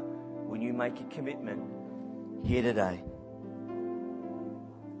favor when you make a commitment here today.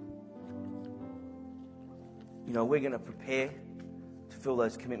 You know, we're going to prepare to fill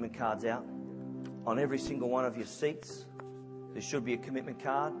those commitment cards out. On every single one of your seats, there should be a commitment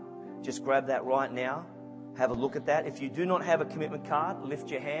card. Just grab that right now. Have a look at that. If you do not have a commitment card,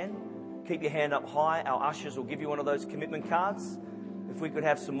 lift your hand. Keep your hand up high. Our ushers will give you one of those commitment cards. If we could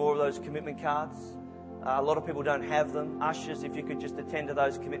have some more of those commitment cards. A lot of people don't have them. Ushers, if you could just attend to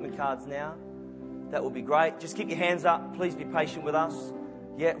those commitment cards now, that would be great. Just keep your hands up. Please be patient with us.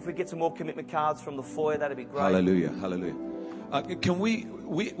 Yeah, if we get some more commitment cards from the foyer, that'd be great. Hallelujah, hallelujah. Can we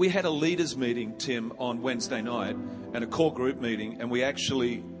had a leaders meeting, Tim, on Wednesday night, and a core group meeting, and we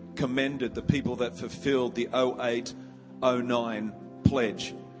actually commended the people that fulfilled the 08-09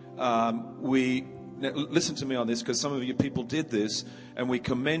 pledge. Now, listen to me on this, because some of you people did this, and we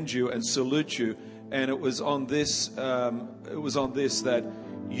commend you and salute you. And it was on this. That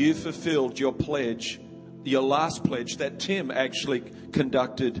you fulfilled your pledge, your last pledge that Tim actually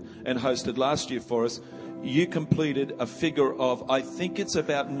conducted and hosted last year for us. You completed a figure of, I think it's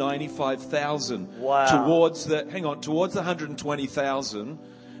about 95,000. Wow. Towards the 120,000,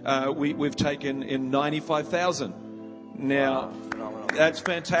 we've taken in 95,000. Now, wow, that's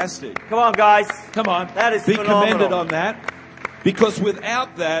fantastic. Come on, guys. Come on. That is be phenomenal. Commended on that, because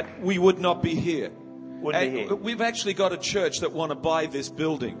without that, we would not be here. We've actually got a church that want to buy this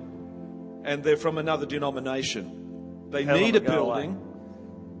building, and they're from another denomination. They need a building,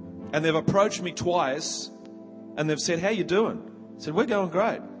 and they've approached me twice, and they've said, "How you doing?" I said, "We're going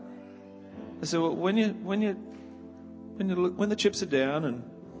great." I said, "Well, when the chips are down and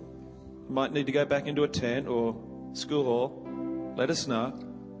you might need to go back into a tent or school hall, let us know."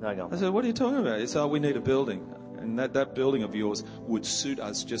 No, go on. I said, "What are you talking about?" He said, "Oh, we need a building, and that building of yours would suit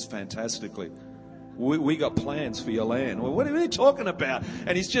us just fantastically. We got plans for your land." Well, what are you talking about?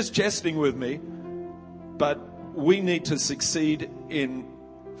 And he's just jesting with me. But we need to succeed in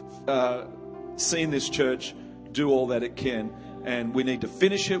seeing this church do all that it can. And we need to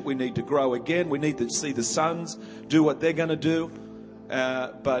finish it. We need to grow again. We need to see the sons do what they're going to do.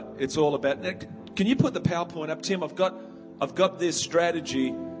 But it's all about... Can you put the PowerPoint up, Tim? I've got this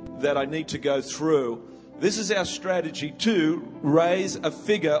strategy that I need to go through. This is our strategy to raise a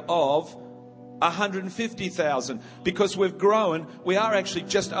figure of 150,000, because we've grown. We are actually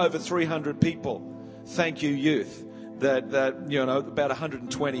just over 300 people. Thank you, youth. About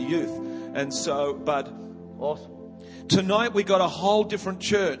 120 youth. And so, but Awesome. Tonight we got a whole different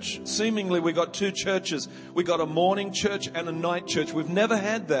church. Seemingly we got two churches. We got a morning church and a night church. We've never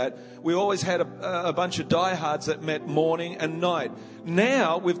had that. We always had a bunch of diehards that met morning and night.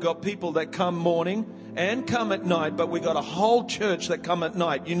 Now we've got people that come morning and come at night, but we got a whole church that come at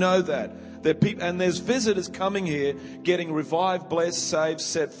night. You know that. And there's visitors coming here getting revived, blessed, saved,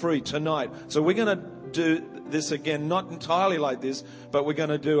 set free tonight. So we're going to do this again, not entirely like this, but we're going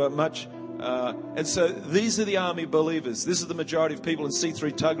to do a much... and so these are the army believers. This is the majority of people in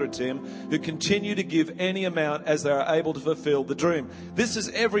C3 Tuggerah, Tim, who continue to give any amount as they are able to fulfill the dream. This is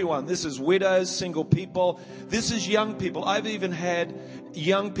everyone. This is widows, single people. This is young people. I've even had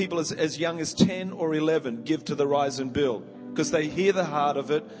young people as young as 10 or 11 give to the Rise and Build, because they hear the heart of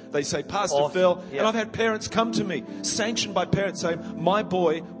it. They say, Pastor awesome. Phil, yeah. And I've had parents come to me, sanctioned by parents, saying, my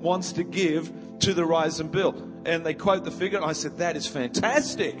boy wants to give to the Rise and Build. And they quote the figure, and I said, that is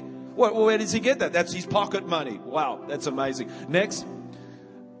fantastic. Where does he get that? That's his pocket money. Wow, that's amazing. Next.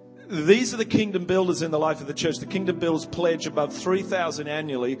 These are the kingdom builders in the life of the church. The kingdom builders pledge above $3,000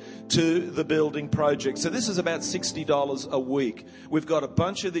 annually to the building project. So this is about $60 a week. We've got a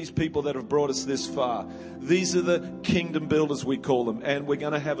bunch of these people that have brought us this far. These are the kingdom builders, we call them. And we're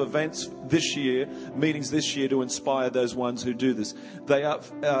going to have events this year, meetings this year, to inspire those ones who do this. They are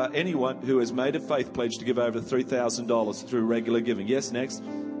anyone who has made a faith pledge to give over $3,000 through regular giving. Yes, next.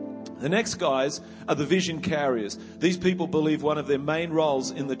 The next guys are the vision carriers. These people believe one of their main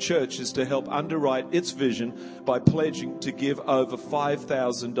roles in the church is to help underwrite its vision by pledging to give over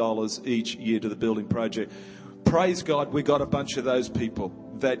 $5,000 each year to the building project. Praise God, we got a bunch of those people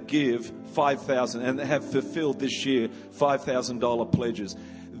that give $5,000 and have fulfilled this year $5,000 pledges.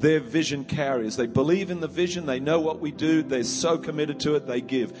 They're vision carriers. They believe in the vision. They know what we do. They're so committed to it, they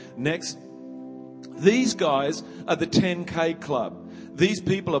give. Next. These guys are the 10K club. These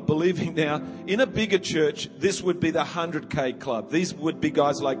people are believing now, in a bigger church, this would be the 100K club. These would be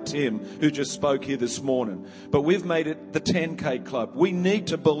guys like Tim, who just spoke here this morning. But we've made it the 10K club. We need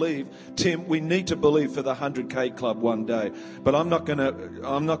to believe, Tim, we need to believe for the 100K club one day. But I'm not going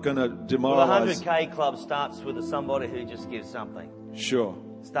to demoralize. The 100K club starts with somebody who just gives something. Sure.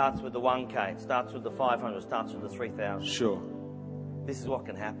 Starts with the 1K, starts with the 500, starts with the 3,000. Sure. This is what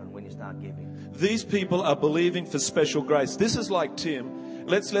can happen when you start giving. These people are believing for special grace. This is like Tim.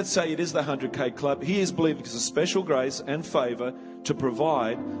 Let's say it is the 100K club. He is believing for special grace and favour to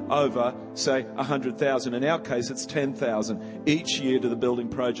provide over, say, 100,000. In our case, it's 10,000 each year to the building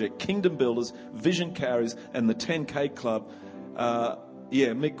project. Kingdom Builders, Vision Carriers, and the 10K club.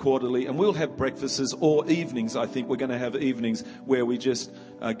 Meet quarterly, and we'll have breakfasts or evenings. I think we're going to have evenings where we just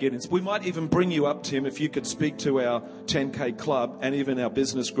get in. We might even bring you up, Tim, if you could speak to our 10K club and even our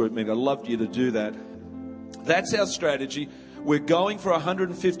business group meeting. I'd love you to do that. That's our strategy. We're going for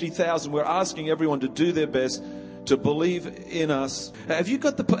 150,000. We're asking everyone to do their best to believe in us. Have you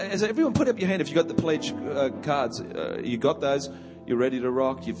got has everyone put up your hand if you got the pledge cards? You got those? You ready to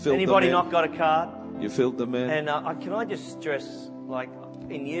rock? You filled Anybody them in? not got a card? You filled them in? And can I just stress, like,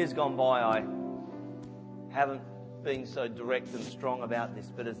 in years gone by, I haven't been so direct and strong about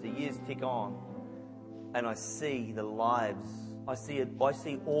this, but as the years tick on and I see the lives, I see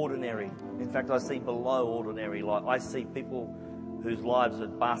ordinary. In fact, I see below ordinary. Like, I see people whose lives are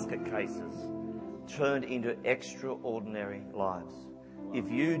basket cases turned into extraordinary lives.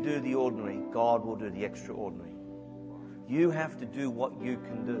 If you do the ordinary, God will do the extraordinary. You have to do what you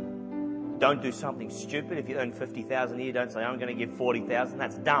can do. Don't do something stupid. If you earn 50,000 a year, don't say, I'm going to give 40,000.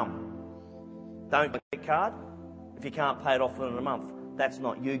 That's dumb. Don't get a card if you can't pay it off in a month. That's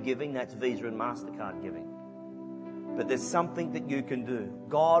not you giving, that's Visa and MasterCard giving. But there's something that you can do.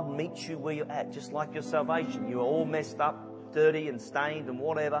 God meets you where you're at, just like your salvation. You were all messed up, dirty and stained and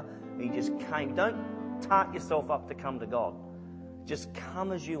whatever, and you just came. Don't tart yourself up to come to God. Just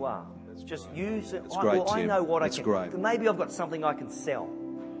come as you are. Just use it. I know what I can. Great. Maybe I've got something I can sell.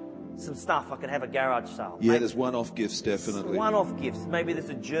 Some stuff I can have a garage sale. Yeah, there's one-off gifts, definitely. One-off gifts. Maybe there's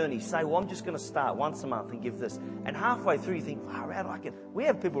a journey. Say, well, I'm just going to start once a month and give this. And halfway through you think, far out, I can. We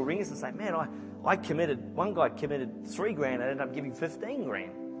have people ring us and say, man, I committed, one guy committed $3,000 and ended up giving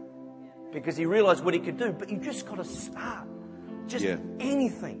 $15,000 because he realised what he could do. But you just got to start. Just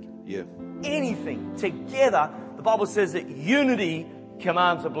anything. Yeah. Anything. Together, the Bible says that unity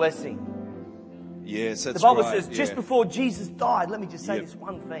commands a blessing. Yes, that's the Bible right. says just before Jesus died, let me just say this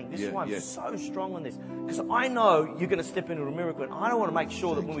one thing. This is why I'm so strong on this. Because I know you're going to step into a miracle. And I don't want to make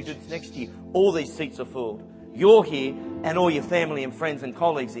sure that when we do this next year, all these seats are filled. You're here and all your family and friends and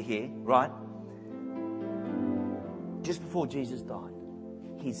colleagues are here, right? Just before Jesus died,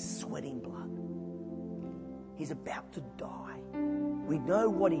 he's sweating blood. He's about to die. We know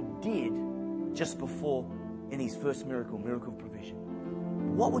what he did just before in his first miracle of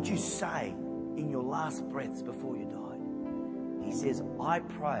provision. What would you say in your last breaths before you died? He says, I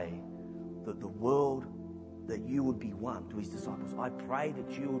pray that the world, that you would be one, to his disciples. I pray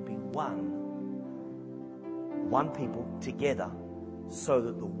that you would be one people together, so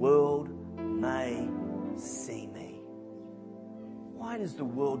that the world may see me. Why does the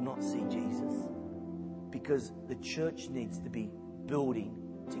world not see Jesus? Because the church needs to be building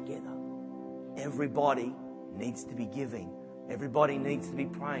together. Everybody needs to be giving. Everybody needs to be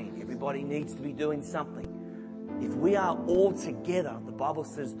praying. Everybody needs to be doing something. If we are all together, the Bible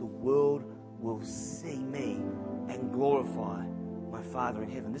says the world will see me and glorify my Father in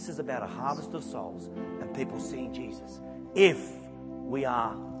heaven. This is about a harvest of souls and people seeing Jesus. If we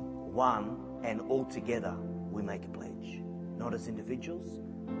are one and all together, we make a pledge. Not as individuals.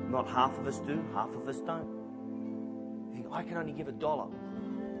 Not half of us do, half of us don't. You think, I can only give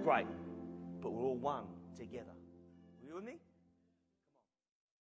 $1. Great. But we're all one together. Are you with me?